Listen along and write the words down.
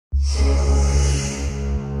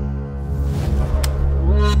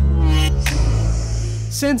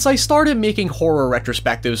Since I started making horror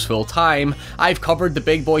retrospectives full time, I've covered the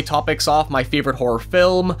big boy topics of my favourite horror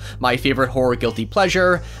film, my favourite horror guilty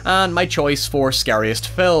pleasure, and my choice for scariest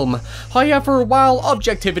film. However, while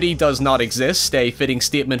objectivity does not exist, a fitting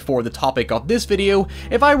statement for the topic of this video,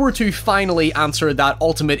 if I were to finally answer that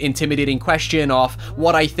ultimate intimidating question of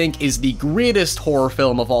what I think is the greatest horror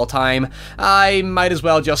film of all time, I might as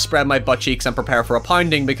well just spread my butt cheeks and prepare for a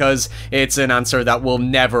pounding, because it's an answer that will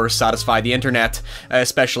never satisfy the internet.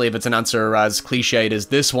 Especially if it's an answer as cliched as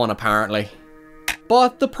this one, apparently.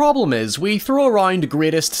 But the problem is, we throw around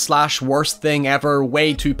greatest/worst thing ever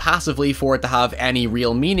way too passively for it to have any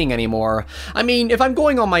real meaning anymore. I mean, if I'm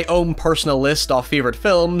going on my own personal list of favourite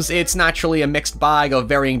films, it's naturally a mixed bag of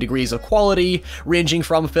varying degrees of quality, ranging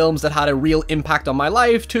from films that had a real impact on my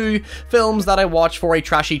life to films that I watch for a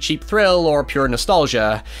trashy cheap thrill or pure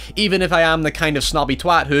nostalgia. Even if I am the kind of snobby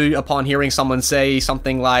twat who, upon hearing someone say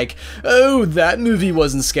something like, "Oh, that movie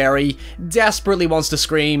wasn't scary," desperately wants to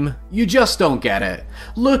scream, "You just don't get it."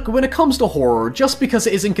 Look, when it comes to horror, just because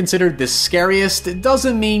it isn't considered the scariest, it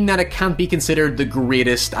doesn't mean that it can't be considered the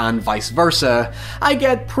greatest and vice versa. I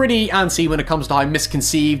get pretty antsy when it comes to how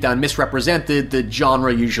misconceived and misrepresented the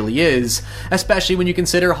genre usually is, especially when you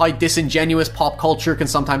consider how disingenuous pop culture can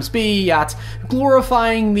sometimes be at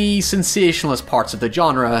glorifying the sensationalist parts of the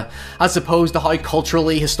genre, as opposed to how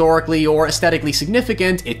culturally, historically, or aesthetically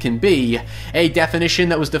significant it can be, a definition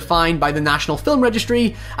that was defined by the National Film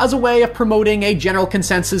Registry as a way of promoting a general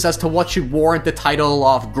consensus as to what should warrant the title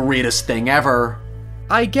of greatest thing ever.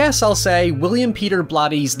 I guess I'll say William Peter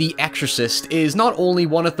Blatty's The Exorcist is not only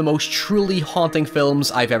one of the most truly haunting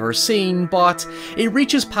films I've ever seen, but it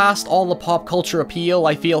reaches past all the pop culture appeal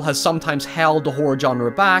I feel has sometimes held the horror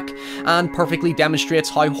genre back, and perfectly demonstrates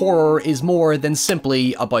how horror is more than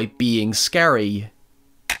simply about being scary.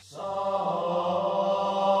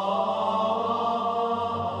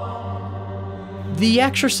 The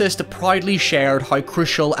Exorcist proudly shared how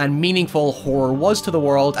crucial and meaningful horror was to the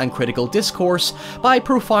world and critical discourse by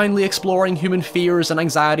profoundly exploring human fears and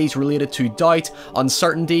anxieties related to doubt,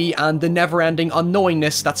 uncertainty, and the never-ending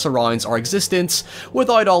unknowingness that surrounds our existence,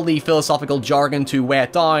 without all the philosophical jargon to weigh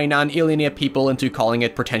it down and alienate people into calling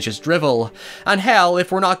it pretentious drivel. And hell,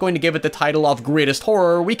 if we're not going to give it the title of greatest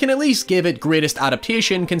horror, we can at least give it greatest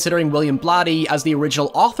adaptation, considering William Blatty, as the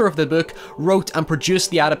original author of the book, wrote and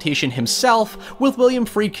produced the adaptation himself, with William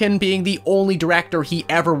Friedkin being the only director he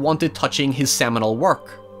ever wanted touching his seminal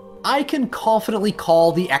work. I can confidently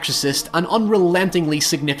call The Exorcist an unrelentingly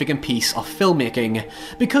significant piece of filmmaking,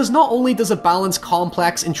 because not only does it balance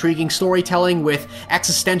complex, intriguing storytelling with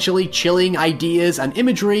existentially chilling ideas and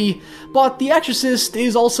imagery, but The Exorcist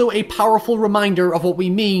is also a powerful reminder of what we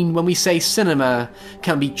mean when we say cinema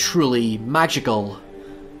can be truly magical.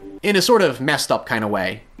 In a sort of messed up kind of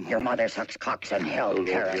way. Your mother sucks cocks in hell,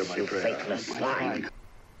 Paris, you faithless swine.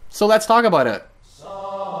 So let's talk about it.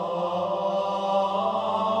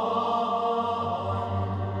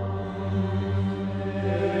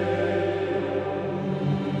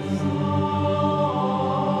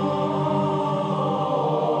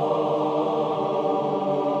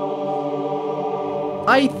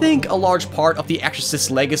 I think a large part of The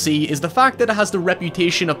Exorcist's legacy is the fact that it has the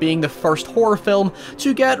reputation of being the first horror film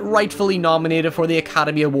to get rightfully nominated for the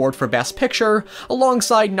Academy Award for Best Picture,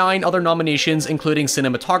 alongside 9 other nominations including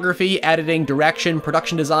cinematography, editing, direction,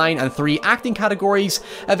 production design, and 3 acting categories,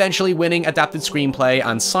 eventually winning adapted screenplay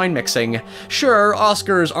and sound mixing. Sure,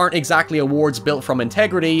 Oscars aren't exactly awards built from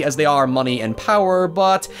integrity as they are money and power,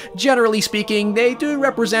 but generally speaking, they do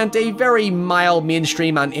represent a very mild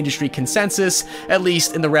mainstream and industry consensus, at least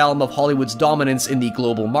in the realm of Hollywood's dominance in the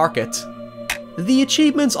global market. The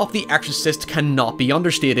achievements of The Exorcist cannot be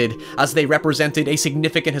understated, as they represented a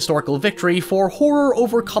significant historical victory for horror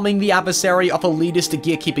overcoming the adversary of elitist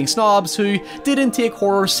gatekeeping snobs who didn't take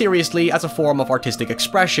horror seriously as a form of artistic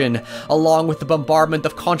expression, along with the bombardment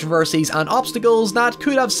of controversies and obstacles that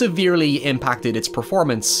could have severely impacted its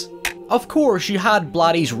performance. Of course, you had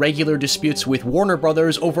Blatty's regular disputes with Warner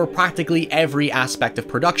Brothers over practically every aspect of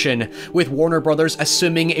production, with Warner Brothers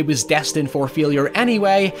assuming it was destined for failure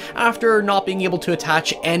anyway, after not being able to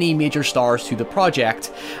attach any major stars to the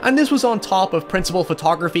project. And this was on top of principal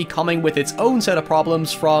photography coming with its own set of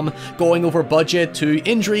problems, from going over budget to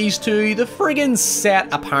injuries to the friggin' set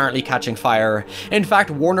apparently catching fire. In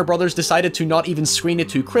fact, Warner Brothers decided to not even screen it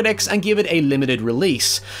to critics and give it a limited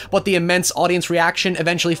release, but the immense audience reaction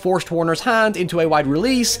eventually forced Warner's hand into a wide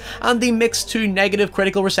release, and the mixed to negative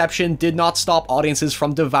critical reception did not stop audiences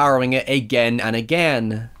from devouring it again and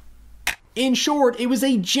again. In short, it was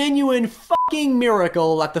a genuine fucking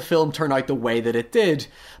miracle that the film turned out the way that it did.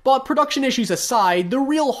 But production issues aside, the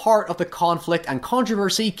real heart of the conflict and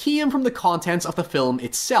controversy came from the contents of the film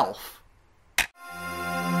itself.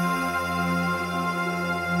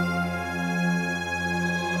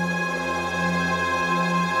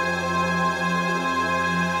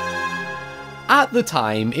 At the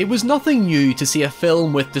time, it was nothing new to see a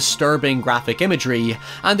film with disturbing graphic imagery,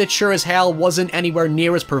 and it sure as hell wasn't anywhere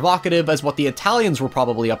near as provocative as what the Italians were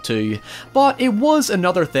probably up to, but it was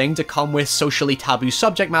another thing to come with socially taboo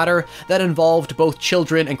subject matter that involved both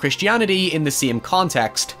children and Christianity in the same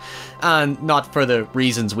context, and not for the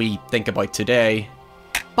reasons we think about today.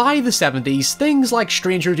 By the 70s, things like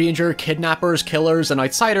stranger danger, kidnappers, killers, and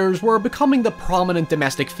outsiders were becoming the prominent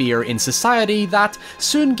domestic fear in society that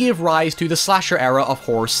soon gave rise to the slasher era of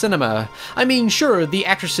horror cinema. I mean, sure, The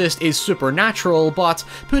Exorcist is supernatural, but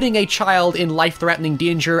putting a child in life-threatening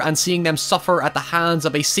danger and seeing them suffer at the hands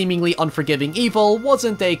of a seemingly unforgiving evil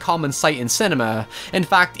wasn't a common sight in cinema. In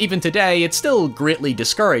fact, even today, it's still greatly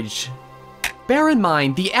discouraged. Bear in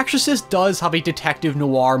mind, The Exorcist does have a detective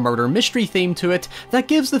noir murder mystery theme to it that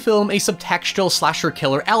gives the film a subtextual slasher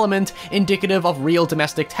killer element indicative of real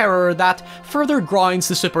domestic terror that further grounds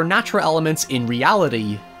the supernatural elements in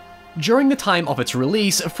reality. During the time of its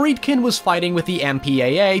release, Friedkin was fighting with the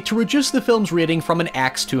MPAA to reduce the film's rating from an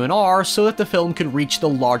X to an R so that the film could reach the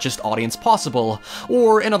largest audience possible,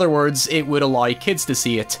 or in other words, it would allow kids to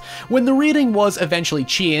see it. When the rating was eventually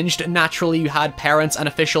changed, naturally you had parents and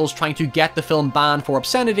officials trying to get the film banned for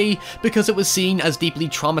obscenity because it was seen as deeply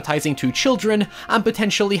traumatizing to children and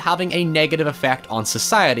potentially having a negative effect on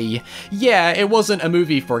society. Yeah, it wasn't a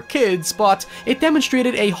movie for kids, but it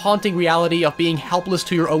demonstrated a haunting reality of being helpless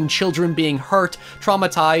to your own children being hurt,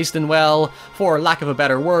 traumatized, and well, for lack of a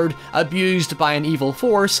better word, abused by an evil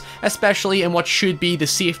force, especially in what should be the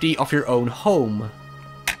safety of your own home.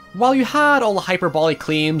 While you had all the hyperbolic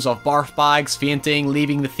claims of barf bags, fainting,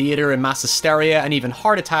 leaving the theatre in mass hysteria, and even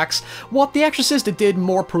heart attacks, what The Exorcist did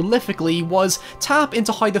more prolifically was tap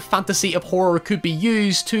into how the fantasy of horror could be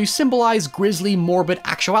used to symbolise grisly, morbid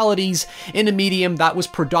actualities in a medium that was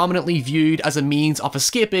predominantly viewed as a means of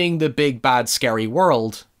escaping the big, bad, scary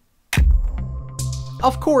world.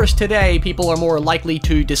 Of course, today, people are more likely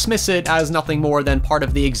to dismiss it as nothing more than part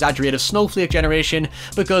of the exaggerated snowflake generation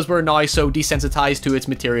because we're now so desensitized to its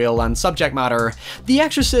material and subject matter. The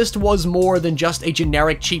Exorcist was more than just a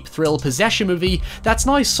generic cheap thrill possession movie that's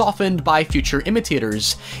now softened by future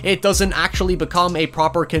imitators. It doesn't actually become a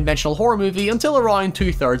proper conventional horror movie until around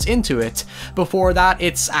 2/3 into it. Before that,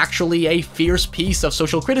 it's actually a fierce piece of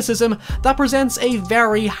social criticism that presents a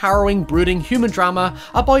very harrowing, brooding human drama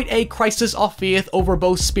about a crisis of faith over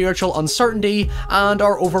both spiritual uncertainty and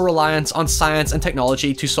our over-reliance on science and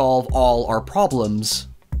technology to solve all our problems.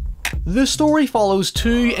 The story follows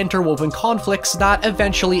two interwoven conflicts that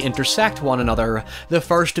eventually intersect one another, the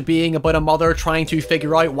first being about a mother trying to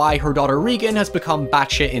figure out why her daughter Regan has become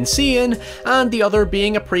batshit insane, and the other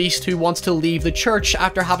being a priest who wants to leave the church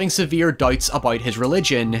after having severe doubts about his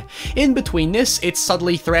religion. In between this, it's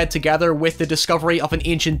subtly thread together with the discovery of an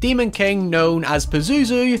ancient demon king known as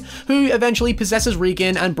Pazuzu, who eventually possesses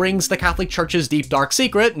Regan and brings the Catholic Church's deep dark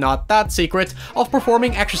secret, not that secret, of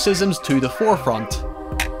performing exorcisms to the forefront.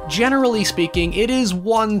 Generally speaking, it is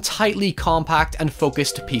one tightly compact and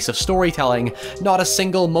focused piece of storytelling. Not a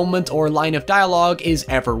single moment or line of dialogue is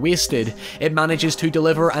ever wasted. It manages to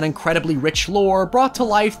deliver an incredibly rich lore brought to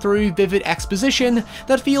life through vivid exposition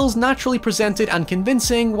that feels naturally presented and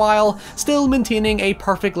convincing while still maintaining a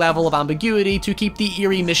perfect level of ambiguity to keep the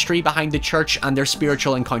eerie mystery behind the church and their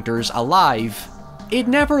spiritual encounters alive. It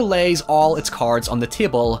never lays all its cards on the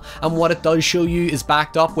table, and what it does show you is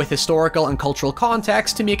backed up with historical and cultural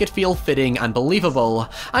context to make it feel fitting and believable.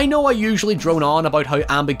 I know I usually drone on about how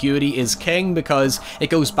ambiguity is king because it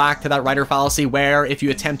goes back to that writer fallacy where if you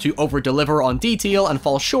attempt to over-deliver on detail and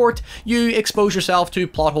fall short, you expose yourself to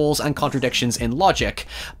plot holes and contradictions in logic.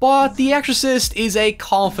 But The Exorcist is a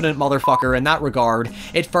confident motherfucker in that regard.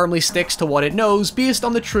 It firmly sticks to what it knows based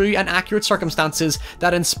on the true and accurate circumstances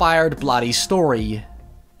that inspired Blatty's story.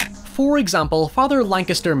 For example, Father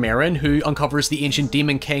Lancaster Merrin, who uncovers the ancient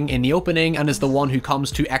demon king in the opening and is the one who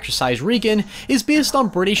comes to exorcise Regan, is based on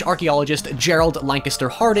British archaeologist Gerald Lancaster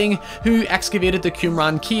Harding, who excavated the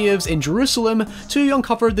Qumran caves in Jerusalem to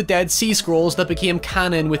uncover the Dead Sea Scrolls that became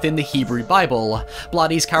canon within the Hebrew Bible.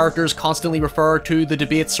 Blatty's characters constantly refer to the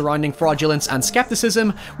debates surrounding fraudulence and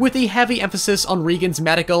skepticism, with a heavy emphasis on Regan's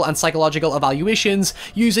medical and psychological evaluations,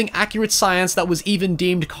 using accurate science that was even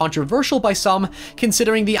deemed controversial by some,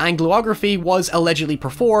 considering the Anglo autobiography was allegedly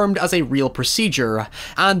performed as a real procedure.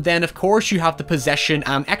 And then of course you have the possession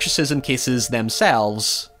and exorcism cases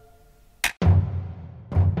themselves.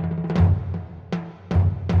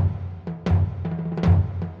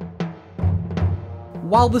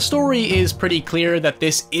 While the story is pretty clear that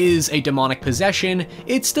this is a demonic possession,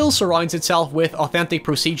 it still surrounds itself with authentic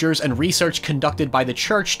procedures and research conducted by the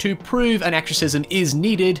church to prove an exorcism is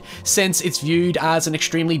needed, since it's viewed as an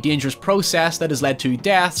extremely dangerous process that has led to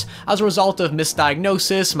deaths as a result of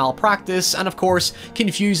misdiagnosis, malpractice, and of course,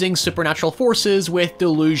 confusing supernatural forces with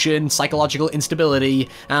delusion, psychological instability,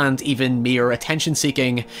 and even mere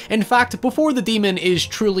attention-seeking. In fact, before the demon is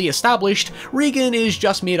truly established, Regan is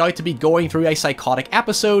just made out to be going through a psychotic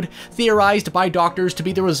episode, theorized by doctors to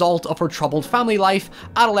be the result of her troubled family life,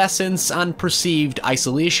 adolescence, and perceived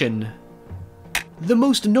isolation. The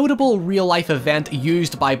most notable real-life event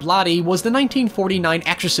used by Blatty was the 1949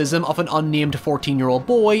 exorcism of an unnamed 14-year-old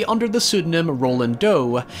boy under the pseudonym Roland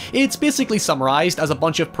Doe. It's basically summarized as a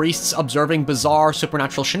bunch of priests observing bizarre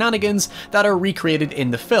supernatural shenanigans that are recreated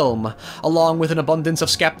in the film, along with an abundance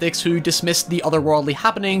of skeptics who dismissed the otherworldly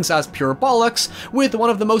happenings as pure bollocks, with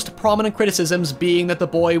one of the most prominent criticisms being that the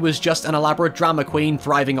boy was just an elaborate drama queen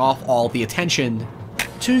thriving off all the attention.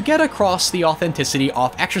 To get across the authenticity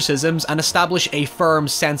of exorcisms and establish a firm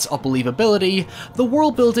sense of believability, the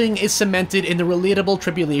world building is cemented in the relatable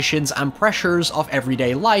tribulations and pressures of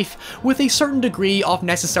everyday life, with a certain degree of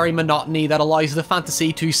necessary monotony that allows the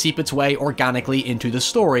fantasy to seep its way organically into the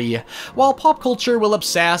story. While pop culture will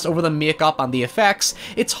obsess over the makeup and the effects,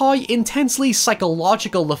 it's how intensely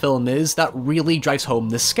psychological the film is that really drives home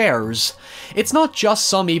the scares. It's not just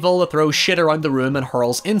some evil that throws shit around the room and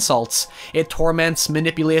hurls insults. It torments,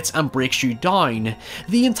 manipulates, and breaks you down.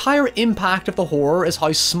 The entire impact of the horror is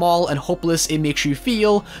how small and hopeless it makes you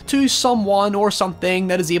feel to someone or something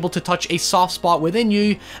that is able to touch a soft spot within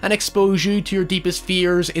you and expose you to your deepest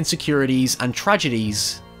fears, insecurities, and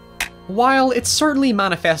tragedies. While it's certainly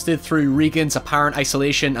manifested through Regan's apparent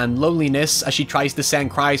isolation and loneliness as she tries to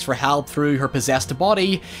send cries for help through her possessed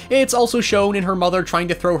body, it's also shown in her mother trying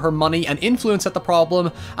to throw her money and influence at the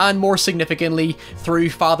problem, and more significantly, through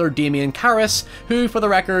Father Damien Karras, who for the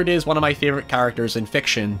record is one of my favourite characters in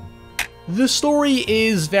fiction. The story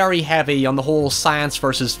is very heavy on the whole science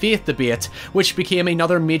versus faith debate, which became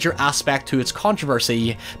another major aspect to its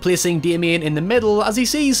controversy, placing Damien in the middle as he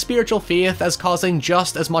sees spiritual faith as causing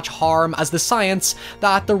just as much harm as the science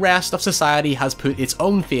that the rest of society has put its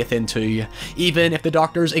own faith into. Even if the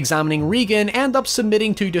doctors examining Regan end up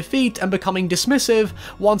submitting to defeat and becoming dismissive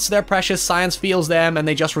once their precious science fails them and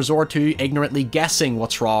they just resort to ignorantly guessing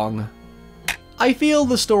what's wrong. I feel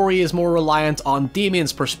the story is more reliant on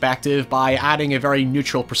Damien's perspective by adding a very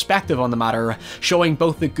neutral perspective on the matter, showing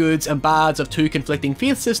both the goods and bads of two conflicting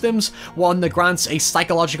faith systems, one that grants a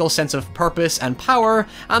psychological sense of purpose and power,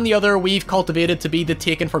 and the other we've cultivated to be the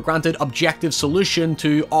taken for granted objective solution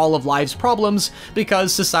to all of life's problems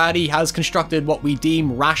because society has constructed what we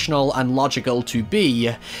deem rational and logical to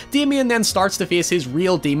be. Damien then starts to face his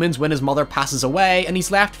real demons when his mother passes away and he's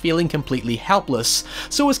left feeling completely helpless,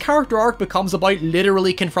 so his character arc becomes about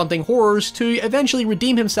literally confronting horrors to eventually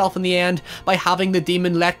redeem himself in the end by having the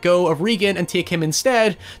demon let go of Regan and take him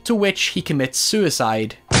instead, to which he commits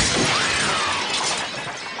suicide.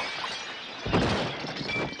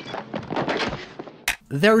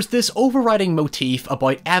 There's this overriding motif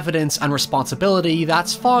about evidence and responsibility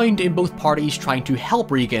that's found in both parties trying to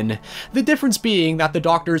help Regan, the difference being that the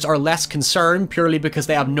doctors are less concerned purely because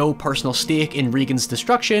they have no personal stake in Regan's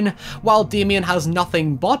destruction, while Damien has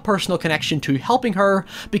nothing but personal connection to helping her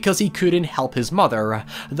because he couldn't help his mother.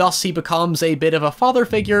 Thus he becomes a bit of a father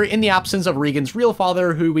figure in the absence of Regan's real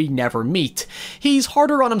father, who we never meet. He's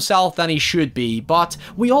harder on himself than he should be, but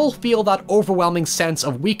we all feel that overwhelming sense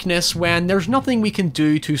of weakness when there's nothing we can do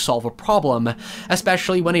to solve a problem,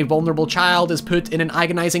 especially when a vulnerable child is put in an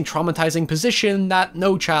agonizing, traumatizing position that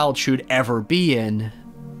no child should ever be in.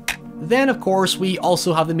 Then, of course, we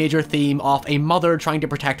also have the major theme of a mother trying to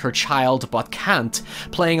protect her child but can't,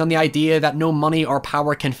 playing on the idea that no money or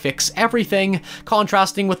power can fix everything,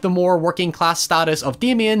 contrasting with the more working class status of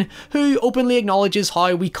Damien, who openly acknowledges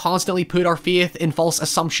how we constantly put our faith in false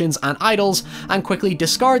assumptions and idols, and quickly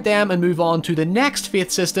discard them and move on to the next faith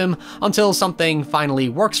system until something finally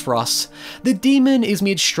works for us. The demon is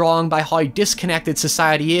made strong by how disconnected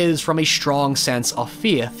society is from a strong sense of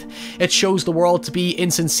faith. It shows the world to be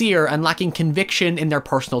insincere and lacking conviction in their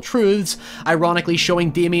personal truths, ironically showing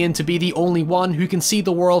Damien to be the only one who can see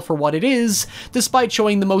the world for what it is, despite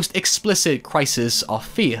showing the most explicit crisis of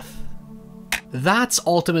faith. That's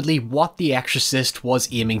ultimately what The Exorcist was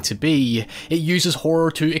aiming to be. It uses horror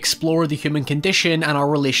to explore the human condition and our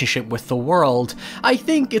relationship with the world. I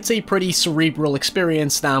think it's a pretty cerebral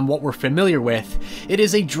experience than what we're familiar with. It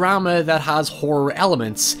is a drama that has horror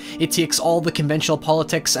elements. It takes all the conventional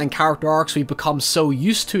politics and character arcs we've become so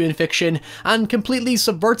used to in fiction and completely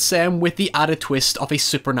subverts them with the added twist of a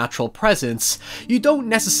supernatural presence. You don't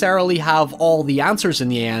necessarily have all the answers in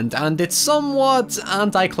the end, and it's somewhat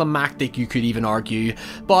anticlimactic, you could even argue,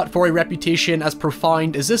 but for a reputation as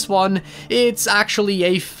profound as this one, it's actually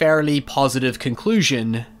a fairly positive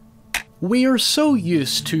conclusion. We are so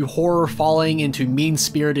used to horror falling into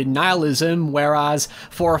mean-spirited nihilism, whereas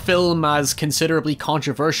for a film as considerably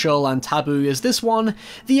controversial and taboo as this one,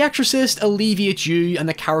 The Exorcist alleviates you and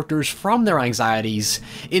the characters from their anxieties.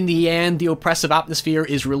 In the end, the oppressive atmosphere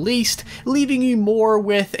is released, leaving you more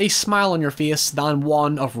with a smile on your face than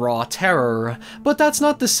one of raw terror. But that's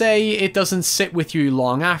not to say it doesn't sit with you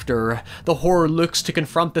long after. The horror looks to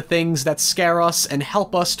confront the things that scare us and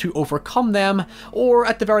help us to overcome them, or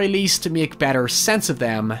at the very least make better sense of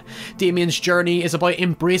them. Damien's journey is about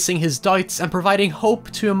embracing his doubts and providing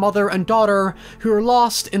hope to a mother and daughter who are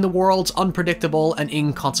lost in the world's unpredictable and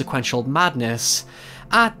inconsequential madness.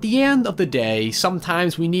 At the end of the day,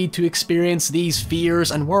 sometimes we need to experience these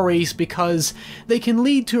fears and worries because they can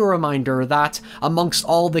lead to a reminder that, amongst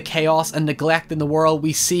all the chaos and neglect in the world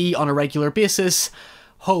we see on a regular basis,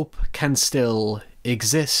 hope can still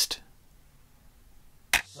exist.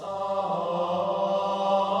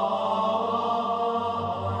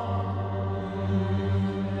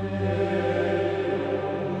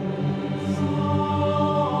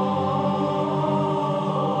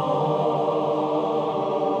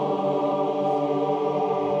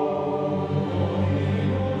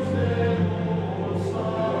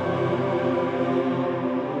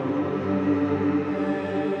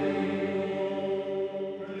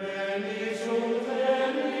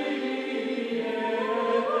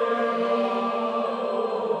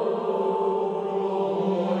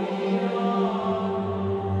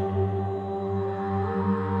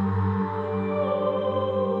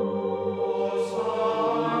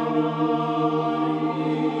 Oh,